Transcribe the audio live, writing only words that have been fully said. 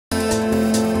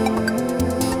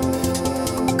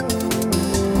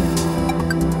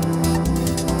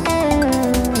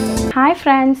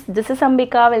friends, this is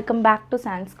Ambika. Welcome back to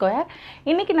Sand Square.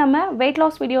 இன்னைக்கு நம்ம weight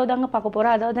loss video தாங்க பார்க்க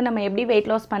போறோம். அதாவது நம்ம எப்படி weight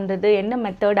loss பண்றது, என்ன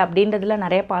மெத்தட் அப்படின்றதுல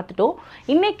நிறைய பார்த்துட்டோம்.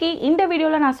 இன்னைக்கு இந்த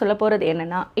வீடியோல நான் சொல்ல போறது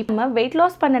என்னன்னா, இப்போ நம்ம weight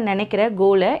loss பண்ண நினைக்கிற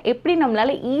கோலை எப்படி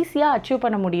நம்மளால ஈஸியா அச்சீவ்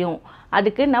பண்ண முடியும்,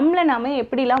 அதுக்கு நம்மள நாம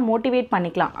எப்படிலாம் மோட்டிவேட்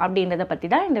பண்ணிக்கலாம் அப்படின்றத பத்தி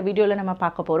தான் இந்த வீடியோல நம்ம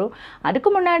பார்க்க போறோம்.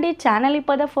 அதுக்கு முன்னாடி சேனல்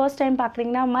இப்போதான் ஃபர்ஸ்ட் டைம்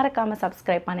பார்க்குறீங்கன்னா மறக்காம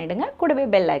சப்ஸ்கிரைப் பண்ணிடுங்க, கூடவே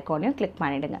பெல் ஐகானையும் கிளிக்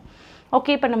பண்ணிடுங்க.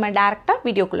 ஓகே, இப்போ நம்ம டைரெக்டாக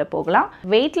வீடியோக்குள்ளே போகலாம்.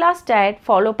 வெயிட் லாஸ் டயட்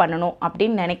ஃபாலோ பண்ணணும்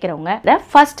அப்படின்னு நினைக்கிறவங்க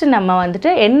ஃபர்ஸ்ட் நம்ம வந்துட்டு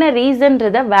என்ன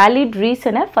ரீசன்றத வேலிட்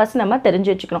ரீசனை ஃபர்ஸ்ட் நம்ம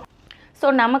தெரிஞ்சு வச்சுக்கணும். ஸோ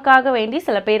நமக்காக வேண்டி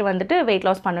சில பேர் வந்துட்டு வெயிட்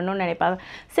லாஸ் பண்ணணும்னு நினைப்பாங்க.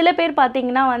 சில பேர்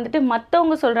பார்த்தீங்கன்னா வந்துட்டு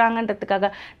மற்றவங்க சொல்கிறாங்கன்றதுக்காக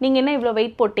நீங்கள் என்ன இவ்வளோ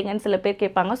வெயிட் போட்டிங்கன்னு சில பேர்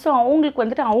கேட்பாங்க. ஸோ அவங்களுக்கு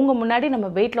வந்துட்டு அவங்க முன்னாடி நம்ம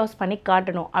வெயிட் லாஸ் பண்ணி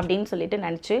காட்டணும் அப்படின்னு சொல்லிட்டு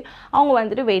நினச்சி அவங்க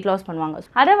வந்துட்டு வெயிட் லாஸ் பண்ணுவாங்க.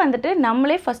 அதை வந்துட்டு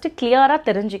நம்மளே ஃபஸ்ட்டு கிளியராக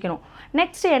தெரிஞ்சுக்கணும்.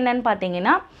 நெக்ஸ்ட் என்னன்னு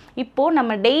பார்த்தீங்கன்னா, இப்போது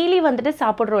நம்ம டெய்லி வந்துட்டு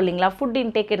சாப்பிட்றோம் இல்லைங்களா, ஃபுட்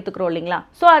இன்டேக் எடுத்துக்கிறோம் இல்லைங்களா,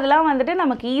 ஸோ அதெல்லாம் வந்துட்டு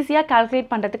நமக்கு ஈஸியாக கால்குலேட்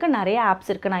பண்ணுறதுக்கு நிறைய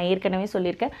ஆப்ஸ் இருக்குது. நான் ஏற்கனவே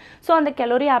சொல்லியிருக்கேன். ஸோ அந்த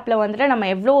கலோரி ஆப்பில் வந்துட்டு நம்ம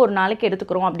எவ்வளோ ஒரு நாளைக்கு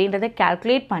எடுத்துக்கிறோம் அப்படின்றத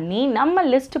கால்குலேட் பண்ணி நம்ம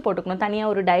லிஸ்ட் போட்டுக்கணும்.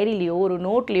 தனியாக ஒரு டைரியிலையோ ஒரு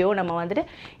நோட்லேயோ நம்ம வந்துட்டு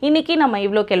இன்றைக்கி நம்ம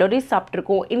இவ்வளோ கலோரிஸ்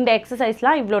சாப்பிட்ருக்கோம், இந்த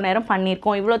எக்ஸசைஸ்லாம் இவ்வளோ நேரம்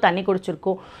பண்ணியிருக்கோம், இவ்வளோ தண்ணி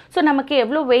குடிச்சிருக்கோம், ஸோ நமக்கு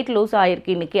எவ்வளோ வெயிட் லூஸ்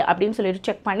ஆகிருக்கு இன்றைக்கி அப்படின்னு சொல்லிட்டு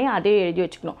செக் பண்ணி அதே எழுதி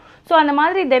வச்சுக்கணும். ஸோ அந்த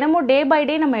மாதிரி தினமும் டே பை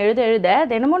டே நம்ம எழுத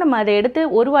தினமும் நம்ம அதை எடுத்து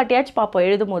ஒரு வாட்டியாச்சும் பார்ப்போம்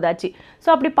எழுதும் போதாச்சு. ஸோ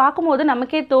அப்படி பார்க்கும்போது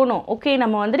நமக்கே தோணும், ஓகே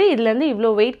நம்ம வந்துட்டு இதுலேருந்து இவ்வளோ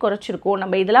வெயிட் குறைச்சிருக்கோம்,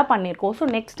 நம்ம இதெல்லாம் பண்ணியிருக்கோம், ஸோ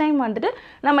நெக்ஸ்ட் டைம் வந்துட்டு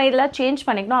நம்ம இதெல்லாம் சேஞ்ச்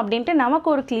பண்ணிக்கணும் அப்படின்ட்டு நமக்கு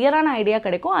ஒரு கிளியரான ஐடியா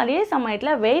கிடைக்கும். அதே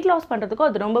சமயத்தில் வெயிட் லாஸ் பண்ணுறதுக்கும்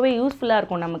அது ரொம்பவே யூஸ்ஃபுல்லாக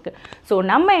இருக்கும் நமக்கு. ஸோ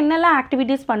நம்ம என்னெல்லாம்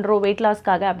ஆக்டிவிட்டீஸ் பண்ணுறோம் வெயிட்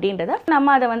லாஸ்க்காக அப்படின்றத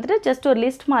நம்ம அதை வந்துட்டு ஜஸ்ட் ஒரு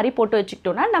லிஸ்ட் மாதிரி போட்டு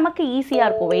வச்சுக்கிட்டோம்னா நமக்கு ஈஸியாக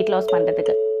இருக்கும் வெயிட் லாஸ்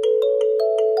பண்ணுறதுக்கு.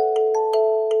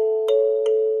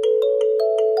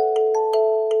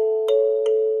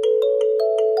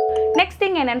 நெக்ஸ்ட்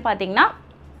திங் என்னன்னு பார்த்தீங்கன்னா,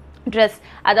 ட்ரெஸ்.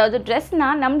 அதாவது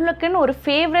ட்ரெஸ்னால் நம்மளுக்குன்னு ஒரு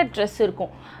ஃபேவரட் ட்ரெஸ்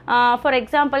இருக்கும். ஃபார்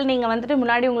எக்ஸாம்பிள் நீங்கள் வந்துட்டு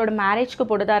முன்னாடி உங்களோட மேரேஜ்க்கு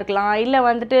போட்டதாக இருக்கலாம், இல்லை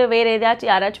வந்துட்டு வேறு ஏதாச்சும்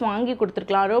யாராச்சும் வாங்கி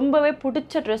கொடுத்துருக்கலாம். ரொம்பவே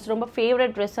பிடிச்ச ட்ரெஸ், ரொம்ப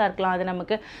ஃபேவரட் ட்ரெஸ்ஸாக இருக்கலாம் அது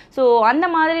நமக்கு. ஸோ அந்த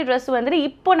மாதிரி ட்ரெஸ் வந்துட்டு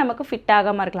இப்போ நமக்கு ஃபிட்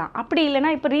ஆகாமல் இருக்கலாம். அப்படி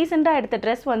இல்லைனா இப்போ ரீசெண்டாக எடுத்த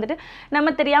ட்ரெஸ் வந்துட்டு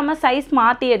நம்ம தெரியாமல் சைஸ்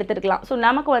மாற்றி எடுத்துருக்கலாம். ஸோ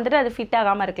நமக்கு வந்துட்டு அது ஃபிட்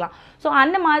ஆகாமல் இருக்கலாம். ஸோ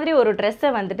அந்த மாதிரி ஒரு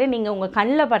ட்ரெஸ்ஸை வந்துட்டு நீங்கள் உங்கள்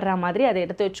கண்ணில் படுற மாதிரி அதை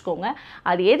எடுத்து வச்சுக்கோங்க.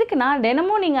 அது எதுக்குன்னா,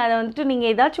 தினமும் நீங்கள் அதை வந்துட்டு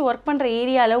நீங்கள் ஏதாச்சும் ஒர்க் பண்ணுற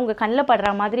ஏரியாவில் உங்கள் கண்ணில்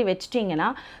படுற மாதிரி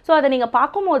வச்சுட்டிங்கன்னா, ஸோ அதை நீங்கள்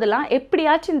பார்க்கும் போதெல்லாம்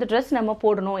எப்படியாச்சும் இந்த ட்ரெஸ் நம்ம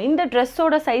போடணும், இந்த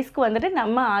ட்ரெஸ்ஸோட சைஸ்க்கு வந்துட்டு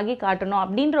நம்ம ஆகி காட்டணும்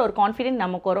அப்படின்ற ஒரு கான்ஃபிடென்ட்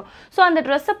நமக்கு வரும். ஸோ அந்த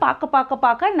ட்ரெஸ்ஸை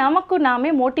பார்க்க நமக்கு நாமே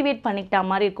மோட்டிவேட் பண்ணிக்கிட்ட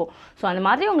மாதிரி இருக்கும். ஸோ அந்த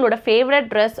மாதிரி உங்களோட ஃபேவரட்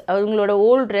ட்ரெஸ், உங்களோட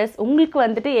ஓல்டு ட்ரெஸ், உங்களுக்கு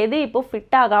வந்துட்டு எது இப்போ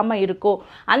ஃபிட் ஆகாமல் இருக்கோ,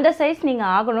 அந்த சைஸ்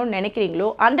நீங்கள் ஆகணும்னு நினைக்கிறீங்களோ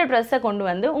அந்த ட்ரெஸ்ஸை கொண்டு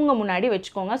வந்து உங்கள் முன்னாடி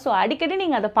வச்சுக்கோங்க. ஸோ அடிக்கடி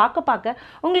நீங்கள் அதை பார்க்க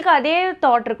உங்களுக்கு அதே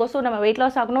தாட் இருக்கும். ஸோ நம்ம வெயிட்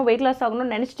லாஸ்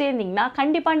ஆகணும்னு நினச்சிட்டே இருந்தீங்கன்னா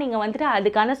கண்டிப்பாக நீங்கள் வந்துட்டு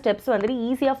அதுக்கான ஸ்டெப்ஸ் வந்துட்டு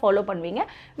ஈஸியாக ஃபாலோ பண்ணுவீங்க.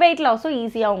 வெயிட் லாஸும்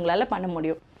ஈஸியாக உங்களால் பண்ண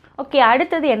முடியும். ஓகே,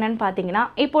 அடுத்தது என்னன்னு பார்த்தீங்கன்னா,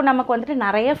 இப்போது நமக்கு வந்துட்டு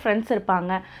நிறைய ஃப்ரெண்ட்ஸ்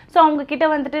இருப்பாங்க. ஸோ அவங்கக்கிட்ட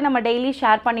வந்துட்டு நம்ம டெய்லி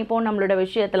ஷேர் பண்ணிப்போம் நம்மளோட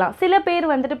விஷயத்தெல்லாம். சில பேர்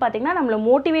வந்துட்டு பார்த்திங்கன்னா நம்மளை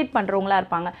மோட்டிவேட் பண்ணுறவங்களா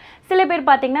இருப்பாங்க, சில பேர்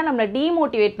பார்த்திங்கன்னா நம்மளை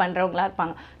டீமோட்டிவேட் பண்ணுறவங்களா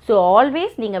இருப்பாங்க. ஸோ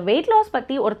ஆல்வேஸ் நீங்கள் வெயிட் லாஸ்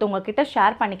பற்றி ஒருத்தவங்க கிட்ட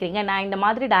ஷேர் பண்ணிக்கிறீங்க, நான் இந்த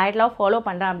மாதிரி டயட்லாம் ஃபாலோ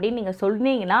பண்ணுறேன் அப்படின்னு நீங்கள்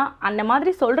சொன்னீங்கன்னா, அந்த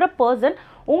மாதிரி சொல்கிற பர்சன்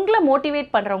உங்களை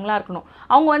மோட்டிவேட் பண்ணுறவங்களா இருக்கணும்.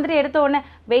 அவங்க வந்துட்டு எடுத்த உடனே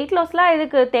வெயிட் லாஸ்லாம்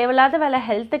இதுக்கு தேவையில்லாத வேலை,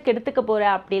 ஹெல்த்துக்கு எடுத்துக்க போகிற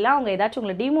அப்படிலாம் அவங்க ஏதாச்சும்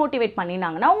உங்களை டிமோட்டிவேட்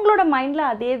பண்ணினாங்கன்னா உங்களோட மைண்டில்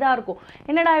அதே தான் இருக்கும்.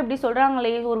 என்னடா இப்படி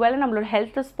சொல்கிறாங்களே, ஒரு வேளை நம்மளோட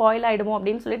ஹெல்த்து ஸ்பாயில் ஆகிடுமோ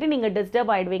அப்படின்னு சொல்லிட்டு நீங்கள்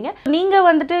டிஸ்டர்ப் ஆகிடுவீங்க. நீங்கள்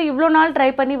வந்துட்டு இவ்வளோ நாள் ட்ரை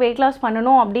பண்ணி வெயிட் லாஸ்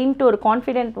பண்ணணும் அப்படின்ட்டு ஒரு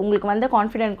கான்ஃபிடென்ட் உங்களுக்கு வந்த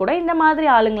கான்ஃபிடென்ட் கூட இந்த மாதிரி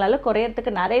ஆளுங்களால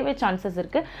குறையறதுக்கு நிறையவே சான்சஸ்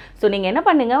இருக்குது. ஸோ நீங்கள் என்ன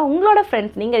பண்ணுங்கள், உங்களோட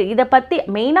ஃப்ரெண்ட்ஸ் நீங்கள் இதை பற்றி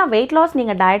மெயினாக வெயிட் லாஸ்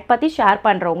நீங்கள் டயட் பற்றி ஷேர்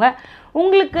பண்ணுறவங்க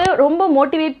உங்களுக்கு ரொம்ப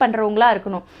மோட்டிவேட் பண்ணுறவங்களா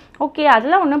இருக்கணும். ஓகே,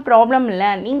 அதெல்லாம் ஒன்றும் ப்ராப்ளம் இல்லை,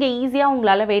 நீங்கள் ஈஸியாக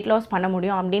உங்களால் வெயிட் லாஸ் பண்ண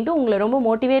முடியும் அப்படின்ட்டு உங்களை ரொம்ப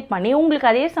மோட்டிவேட் பண்ணி உங்களுக்கு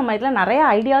அதே சமயத்தில் நிறைய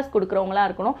ஐடியாஸ் கொடுக்குறவங்களா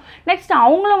இருக்கணும். நெக்ஸ்ட்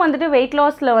அவங்களும் வந்துட்டு வெயிட்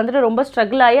லாஸில் வந்துட்டு ரொம்ப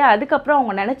ஸ்ட்ரகிள் ஆகி அதுக்கப்புறம்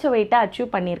அவங்க நினச்ச வெயிட்டை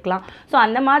அச்சீவ் பண்ணியிருக்கலாம். ஸோ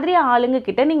அந்த மாதிரி ஆளுங்க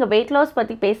கிட்ட நீங்கள் வெயிட் லாஸ்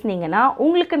பற்றி பேசுனீங்கன்னா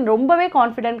உங்களுக்கு ரொம்பவே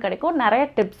கான்ஃபிடென்ட் கிடைக்கும், நிறைய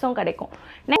டிப்ஸும் கிடைக்கும்.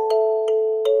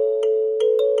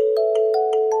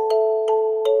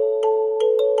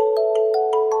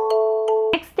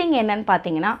 என்னன்னு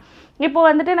பார்த்தீங்கன்னா, இப்போ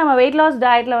வந்துட்டு நம்ம வெயிட் லாஸ்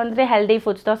டயட்டில் வந்துட்டு ஹெல்தி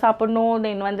ஃபுட்ஸ் தான் சாப்பிடணும்,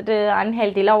 தென் வந்துட்டு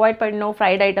அன்ஹெல்த்திலாம் அவாய்ட் பண்ணணும்,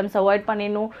 ஃப்ரைட் ஐட்டம்ஸ் அவாய்ட்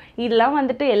பண்ணிடணும், இதெல்லாம்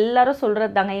வந்துட்டு எல்லாரும்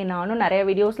சொல்கிறது தாங்க. நானும் நிறைய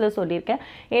வீடியோஸில் சொல்லியிருக்கேன்.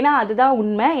 ஏன்னா அதுதான்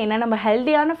உண்மை. ஏன்னா நம்ம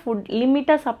ஹெல்த்தியான ஃபுட்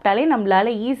லிமிட்டாக சாப்பிட்டாலே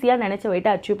நம்மளால் ஈஸியாக நினச்ச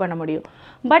வெயிட்டை அச்சீவ் பண்ண முடியும்.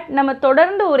 பட் நம்ம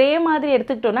தொடர்ந்து ஒரே மாதிரி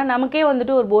எடுத்துக்கிட்டோன்னா நமக்கே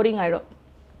வந்துட்டு ஒரு போரிங் ஆகிடும்.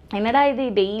 என்னடா இது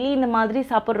டெய்லி இந்த மாதிரி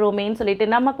சாப்பிட்றோமேன்னு சொல்லிட்டு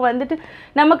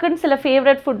நமக்குன்னு சில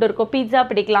ஃபேவரட் ஃபுட் இருக்கும். பீட்சா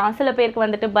பிடிக்கலாம், சில பேருக்கு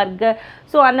வந்துட்டு பர்கர்.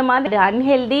 ஸோ அந்த மாதிரி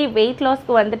அன்ஹெல்தி வெயிட்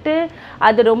லாஸ்க்கு வந்துட்டு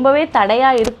அது ரொம்பவே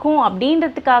தடையாக இருக்கும்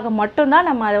அப்படின்றதுக்காக மட்டும்தான்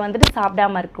நம்ம அதை வந்துட்டு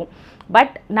சாப்பிடாமல் இருக்கும்.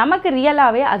 பட் நமக்கு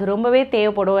ரியலாகவே அது ரொம்பவே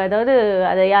தேவைப்படும். அதாவது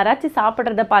அதை யாராச்சும்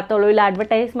சாப்பிட்றத பார்த்தாலோ இல்லை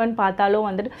அட்வர்டைஸ்மெண்ட் பார்த்தாலோ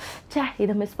வந்துட்டு சே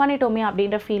இதை மிஸ் பண்ணிட்டோமே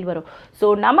அப்படின்ற ஃபீல் வரும். ஸோ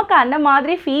நமக்கு அந்த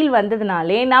மாதிரி ஃபீல்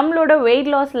வந்ததுனாலே நம்மளோட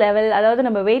வெயிட் லாஸ் லெவல், அதாவது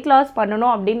நம்ம வெயிட் லாஸ்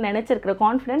பண்ணணும் அப்படின்னு நினச்சிருக்கிற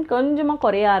கான்ஃபிடென்ட் கொஞ்சமாக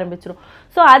குறைய ஆரம்பிச்சிடும்.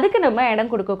 ஸோ அதுக்கு நம்ம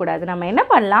இடம் கொடுக்கக்கூடாது. நம்ம என்ன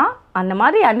பண்ணலாம், அந்த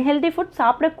மாதிரி அன்ஹெல்தி ஃபுட்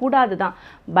சாப்பிடக்கூடாது தான்.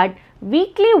 பட்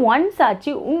வீக்லி ஒன்ஸ்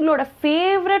ஆச்சு உங்களோட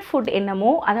ஃபேவரட் ஃபுட்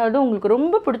என்னமோ, அதாவது உங்களுக்கு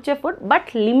ரொம்ப பிடிச்ச ஃபுட் பட்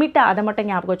லிமிட்டாக, அதை மட்டும்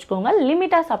ஞாபகம் வச்சுக்கோங்க,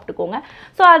 லிமிட்டாக சாப்பிட்டுக்கோங்க.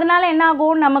 ஸோ அதனால் என்ன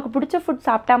ஆகும், நமக்கு பிடிச்ச ஃபுட்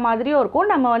சாப்பிட்டா மாதிரியும் இருக்கும்.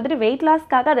 நம்ம வந்துட்டு வெயிட்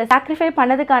லாஸ்க்காக அதை சாக்ரிஃபை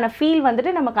பண்ணதுக்கான ஃபீல்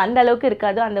வந்துட்டு நமக்கு அந்த அளவுக்கு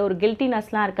இருக்காது, அந்த ஒரு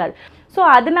கில்ட்டினஸ்லாம் இருக்காது. ஸோ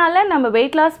அதனால நம்ம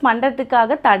வெயிட் லாஸ்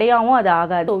பண்ணுறதுக்காக தடையாகவும் அது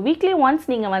ஆகாது. ஸோ வீக்லி ஒன்ஸ்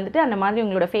நீங்கள் வந்துட்டு அந்த மாதிரி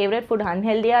உங்களோட ஃபேவரட் ஃபுட்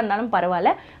அன்ஹெல்தியாக இருந்தாலும்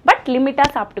பரவாயில்ல, பட்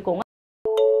லிமிட்டாக சாப்பிட்டுக்கோங்க.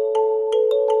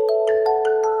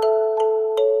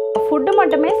 ஃபுட்டு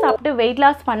மட்டுமே சாப்பிட்டு வெயிட்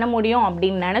லாஸ் பண்ண முடியும்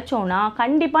அப்படின்னு நினச்சோன்னா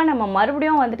கண்டிப்பாக நம்ம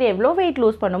மறுபடியும் வந்துட்டு எவ்வளோ வெயிட்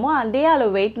லூஸ் பண்ணுமோ அதே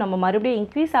அளவு வெயிட் நம்ம மறுபடியும்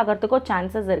இன்க்ரீஸ் ஆகிறதுக்கும்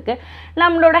சான்சஸ் இருக்குது.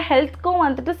 நம்மளோட ஹெல்த்துக்கும்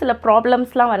வந்துட்டு சில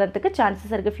ப்ராப்ளம்ஸ்லாம் வர்றதுக்கு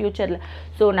சான்சஸ் இருக்குது ஃப்யூச்சரில்.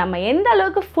 ஸோ நம்ம எந்த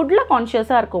அளவுக்கு ஃபுட்டில்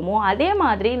கான்ஷியஸாக இருக்கோமோ அதே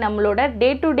மாதிரி நம்மளோட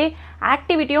டே டு டே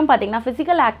ஆக்டிவிட்டியும் பார்த்திங்கன்னா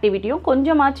ஃபிசிக்கல் ஆக்டிவிட்டியும்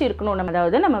கொஞ்சமாச்சும் இருக்கணும். நம்ம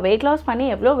அதாவது நம்ம வெயிட் லாஸ் பண்ணி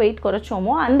எவ்வளோ வெயிட்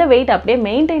குறைச்சோமோ அந்த வெயிட் அப்படியே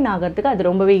மெயின்டைன் ஆகிறதுக்கு அது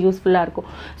ரொம்பவே யூஸ்ஃபுல்லாக இருக்கும்.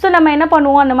 ஸோ நம்ம என்ன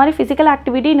பண்ணுவோம், அந்த மாதிரி ஃபிசிக்கல்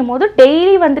ஆக்டிவிட்டின்னும் போது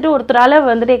டெய்லி வந்துட்டு ஒருத்தரால்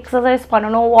வந்துட்டு எக்ஸசைஸ்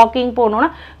பண்ணணும், வாக்கிங் போகணுன்னா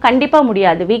கண்டிப்பாக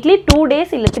முடியாது. வீக்லி 2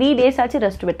 days இல்லை 3 days ஆச்சு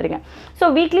ரெஸ்ட் விட்டுருங்க. ஸோ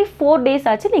வீக்லி 4 days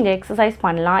ஆச்சு நீங்கள் எக்ஸசைஸ்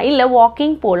பண்ணலாம், இல்லை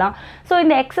வாக்கிங் போகலாம். ஸோ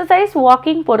இந்த எக்ஸசைஸ்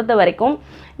வாக்கிங் பொறுத்த வரைக்கும்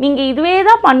நீங்கள் இதுவே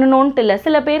தான் பண்ணணுன்ட்டு இல்லை.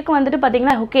 சில பேருக்கு வந்துட்டு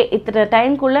பார்த்தீங்கன்னா ஓகே இத்தனை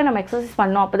டைம்குள்ளே நம்ம எக்ஸசைஸ்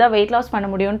பண்ணோம் அப்போ தான் வெயிட் லாஸ் பண்ண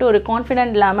முடியும்ன்ட்டு ஒரு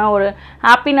கான்ஃபிடென்ட் இல்லாமல், ஒரு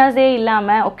ஹாப்பினஸே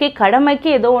இல்லாமல் ஓகே கடமைக்கு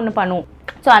ஏதோ ஒன்று பண்ணுவோம்.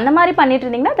 ஸோ அந்த மாதிரி பண்ணிட்டு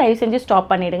இருந்தீங்கன்னா தயவு செஞ்சு ஸ்டாப்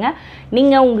பண்ணிவிடுங்க.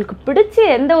 நீங்கள் உங்களுக்கு பிடிச்ச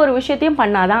எந்த ஒரு விஷயத்தையும்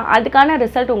பண்ணாதான் அதுக்கான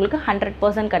ரிசல்ட் உங்களுக்கு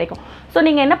 100% கிடைக்கும். ஸோ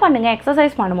நீங்கள் என்ன பண்ணுங்கள்,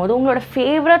 எக்ஸசைஸ் பண்ணும்போது உங்களோட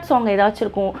ஃபேவரட் சாங் ஏதாச்சும்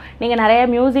இருக்கும். நீங்கள் நிறைய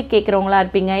மியூசிக் கேட்குறவங்களா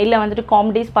இருப்பீங்க, இல்லை வந்துட்டு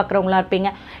காமெடிஸ் பார்க்குறவங்களா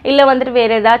இருப்பீங்க, இல்லை வந்துட்டு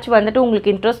வேறு ஏதாச்சும் வந்துட்டு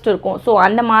உங்களுக்கு இன்ட்ரெஸ்ட் இருக்கும். ஸோ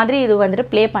அந்த மாதிரி இது வந்துட்டு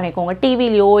ப்ளே பண்ணிக்கோங்க.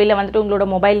 டிவிலையோ இல்லை வந்துட்டு உங்களோட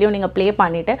மொபைல்லையோ நீங்கள் ப்ளே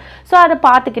பண்ணிவிட்டு ஸோ அதை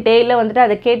பார்த்துக்கிட்டே இல்லை வந்துட்டு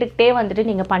அதை கேட்டுக்கிட்டே வந்துட்டு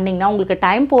நீங்கள் பண்ணிங்கன்னா உங்களுக்கு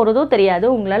டைம் போகிறதோ தெரியாது.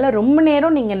 உங்களால் ரொம்ப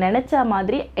நேரம் நீங்கள் நினச்ச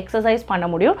மாதிரி எக்ஸசைஸ் பண்ண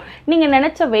முடியும். நீங்கள்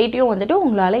நினச்ச வெயிட்டையும் வந்துட்டு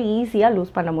உங்களால் ஈஸியாக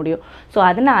லூஸ் பண்ண முடியும். ஸோ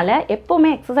அதனால்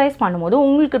எப்போவுமே எக்ஸசைஸ் பண்ணும்போது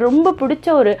உங்களுக்கு ரொம்ப பிடிச்ச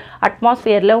ஒரு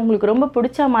அட்மாஸ்ஃபியரில் உங்களுக்கு ரொம்ப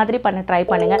பிடிச்ச மாதிரி பண்ண ட்ரை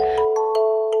பண்ணுங்கள்.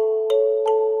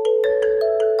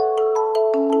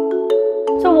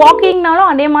 ஸோ வாக்கிங்னாலும்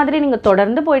அதே மாதிரி நீங்கள்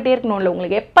தொடர்ந்து போயிட்டே இருக்கணும்ல,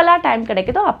 உங்களுக்கு எப்போல்லாம் டைம்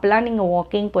கிடைக்குதோ அப்போல்லாம் நீங்கள்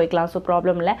வாக்கிங் போய்க்கலாம். ஸோ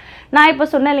ப்ராப்ளம் இல்லை. நான் இப்போ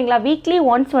சொன்னேன் இல்லைங்களா, வீக்லி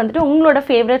ஒன்ஸ் வந்துட்டு உங்களோட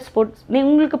ஃபேவரட் ஃபுட்ஸ்,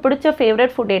 உங்களுக்கு பிடிச்ச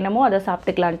ஃபேவரட் ஃபுட் என்னமோ அதை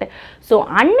சாப்பிட்டுக்கலான்ட்டு. ஸோ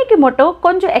அன்னைக்கு மட்டும்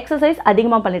கொஞ்சம் எக்ஸசைஸ்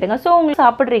அதிகமாக பண்ணிவிடுங்க. ஸோ உங்களுக்கு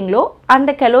சாப்பிட்றீங்களோ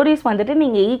அந்த கலோரிஸ் வந்துட்டு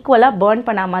நீங்கள் ஈக்குவலாக பர்ன்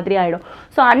பண்ண மாதிரி ஆகிடும்.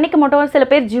 ஸோ அன்றைக்கி மட்டும் சில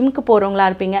பேர் ஜிம்முக்கு போகிறவங்களா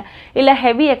இருப்பீங்க, இல்லை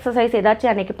ஹெவி எக்ஸசைஸ்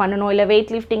ஏதாச்சும் அன்றைக்கி பண்ணணும், இல்லை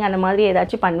வெயிட் லிஃப்டிங் அந்த மாதிரி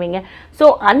ஏதாச்சும் பண்ணுவீங்க. ஸோ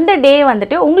அந்த டே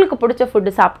வந்துட்டு உங்களுக்கு பிடிச்ச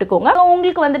ஃபுட்டு சாப்பிட்டுக்கோங்க. உங்களுக்கு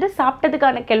வந்துட்டு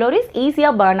சாப்பிட்டதுக்கான கலோரிஸ்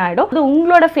ஈஸியாக பர்ன் ஆகிடும். அது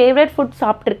உங்களோட ஃபேவரட் ஃபுட்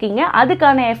சாப்பிட்ருக்கீங்க,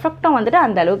 அதுக்கான எஃபெக்டும் வந்துட்டு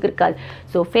அந்த அளவுக்கு இருக்காது.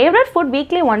 So favourite food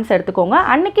weekly once எடுத்துக்கோங்க.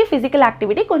 அன்றைக்கி ஃபிசிக்கல்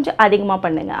ஆக்டிவிட்டி கொஞ்சம் அதிகமாக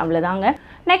பண்ணுங்கள், அவ்வளோதாங்க.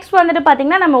 நெக்ஸ்ட் வந்துட்டு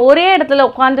பார்த்திங்கன்னா நம்ம ஒரே இடத்துல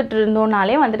உட்காந்துட்டு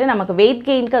இருந்தோம்னாலே வந்துட்டு நமக்கு வெயிட்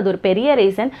கெயினுக்கு அது ஒரு பெரிய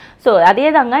ரீசன். ஸோ அதே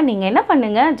தாங்க, நீங்கள் என்ன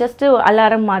பண்ணுங்கள், ஜஸ்ட்டு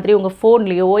அலாரம் மாதிரி உங்கள்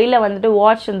ஃபோன்லேயோ இல்லை வந்துட்டு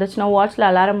வாட்ச் இருந்துச்சுன்னா வாட்ச்சில்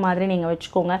அலாரம் மாதிரி நீங்கள்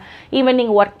வச்சுக்கோங்க. ஈவன்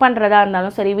நீங்கள் ஒர்க் பண்ணுறதா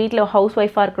இருந்தாலும் சரி, வீட்டில் ஹவுஸ்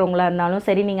ஒய்ஃபாக இருக்கிறவங்களா இருந்தாலும்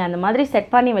சரி, நீங்கள் அந்த மாதிரி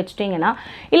செட் பண்ணி வச்சுட்டிங்கன்னா,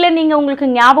 இல்லை நீங்கள் உங்களுக்கு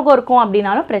ஞாபகம் இருக்கும்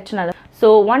அப்படின்னாலும் பிரச்சனை இல்லை. ஸோ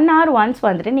 1 hour ஒன்ஸ்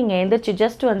வந்துட்டு நீங்கள் எந்திரிச்சு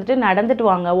ஜஸ்ட் வந்துட்டு நடந்துட்டு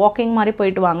வாங்க, வாக்கிங் மாதிரி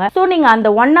போயிட்டு வாங்க. ஸோ நீங்கள் அந்த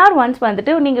 1 hour ஒன்ஸ்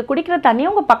வந்துட்டு நீங்கள் குடிக்கிற தண்ணியை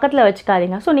உங்கள் பக்கத்தில்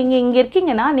வச்சுக்காதீங்க. ஸோ நீங்கள் இங்கே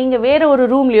இருக்கீங்கன்னா நீங்கள் வேறு ஒரு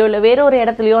ரூம்லையோ இல்லை வேறு ஒரு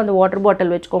இடத்துலையோ அந்த வாட்டர்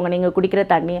பாட்டில் வச்சுக்கோங்க நீங்கள் குடிக்கிற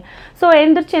தண்ணியை. ஸோ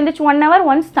எந்திரிச்சு 1 hour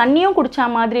ஒன்ஸ் தண்ணியும் குடிச்சா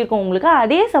மாதிரி இருக்கும் உங்களுக்கு.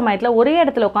 அதே சமயத்தில் ஒரே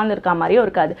இடத்துல உட்காந்து இருக்க மாதிரியும்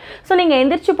இருக்காது. ஸோ நீங்கள்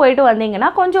எந்திரிச்சு போயிட்டு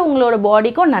வந்தீங்கன்னா கொஞ்சம் உங்களோட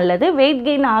பாடிக்கும் நல்லது, வெயிட்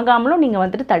கெயின் ஆகாமலும் நீங்கள்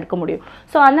வந்துட்டு தடுக்க முடியும்.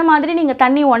 ஸோ அந்த மாதிரி நீங்கள்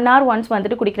தண்ணி 1 hour ஒன்ஸ்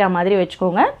வந்துட்டு குடிக்கிற மாதிரி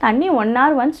வச்சுக்கோங்க. தண்ணி 1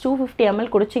 hour ஒன்ஸ் 250 ml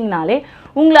குடிச்சிங்கனாலே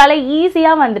உங்களால்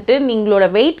ஈஸியாக வந்துட்டு நீங்களோட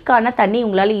வெயிட்கான தண்ணி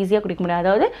உங்களால் ஈஸியாக குடிக்க முடியும்.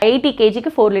 அதாவது 80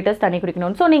 kgக்கு 4 liters தண்ணி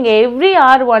குடிக்கணும். ஸோ நீங்கள் எவ்ரி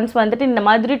hour ஒன்ஸ் வந்துட்டு இந்த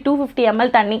மாதிரி 250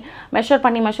 ml தண்ணி மெஷர்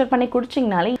பண்ணி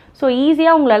குடிச்சிங்கனாலே ஸோ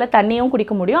ஈஸியாக உங்களால் தண்ணியும்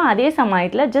குடிக்க முடியும். அதே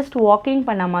சமயத்தில் ஜஸ்ட் வாக்கிங்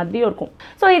பண்ண மாதிரியும் இருக்கும்.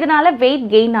 ஸோ இதனால் வெயிட்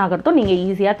கெயின் ஆகிறதும் நீங்கள்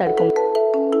ஈஸியாக தடுக்க முடியும்.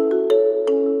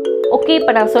 ஓகே,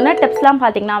 இப்போ நான் சொன்ன டிப்ஸ்லாம்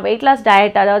பார்த்தீங்கன்னா வெயிட் லாஸ்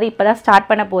டயட், அதாவது இப்போ தான் ஸ்டார்ட்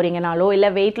பண்ண போகிறீங்கனாலோ இல்லை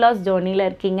வெயிட் லாஸ் ஜேர்னியில்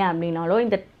இருக்கீங்க அப்படின்னாலோ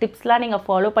இந்த டிப்ஸ்லாம் நீங்கள்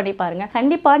ஃபாலோ பண்ணி பாருங்கள்.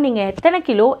 கண்டிப்பாக நீங்கள் எத்தனை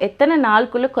கிலோ எத்தனை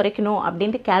நாளுக்குள்ளே குறைக்கணும்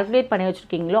அப்படின்ட்டு கால்குலேட் பண்ணி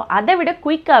வச்சுருக்கீங்களோ அதை விட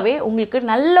குயிக்காகவே உங்களுக்கு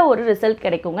நல்ல ஒரு ரிசல்ட்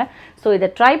கிடைக்குங்க. ஸோ இதை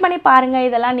ட்ரை பண்ணி பாருங்கள்.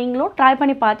 இதெல்லாம் நீங்களும் ட்ரை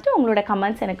பண்ணி பார்த்துட்டு உங்களோட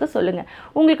கமெண்ட்ஸ் எனக்கு சொல்லுங்கள்.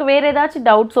 உங்களுக்கு வேறு ஏதாச்சும்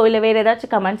டவுட்ஸோ இல்லை வேறு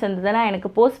ஏதாச்சும் கமெண்ட்ஸ் இருந்ததுன்னா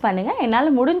எனக்கு போஸ்ட் பண்ணுங்கள்.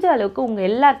 என்னால் முடிஞ்ச அளவுக்கு உங்கள்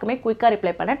எல்லாருக்குமே குயிக்காக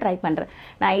ரிப்ளை பண்ண ட்ரை பண்ணுறேன்.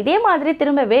 நான் இதே மாதிரி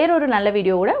திரும்ப வேறொரு நல்ல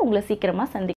வீடியோவோட உங்களை சீக்கிரமாக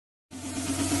சந்திக்கிறேன்.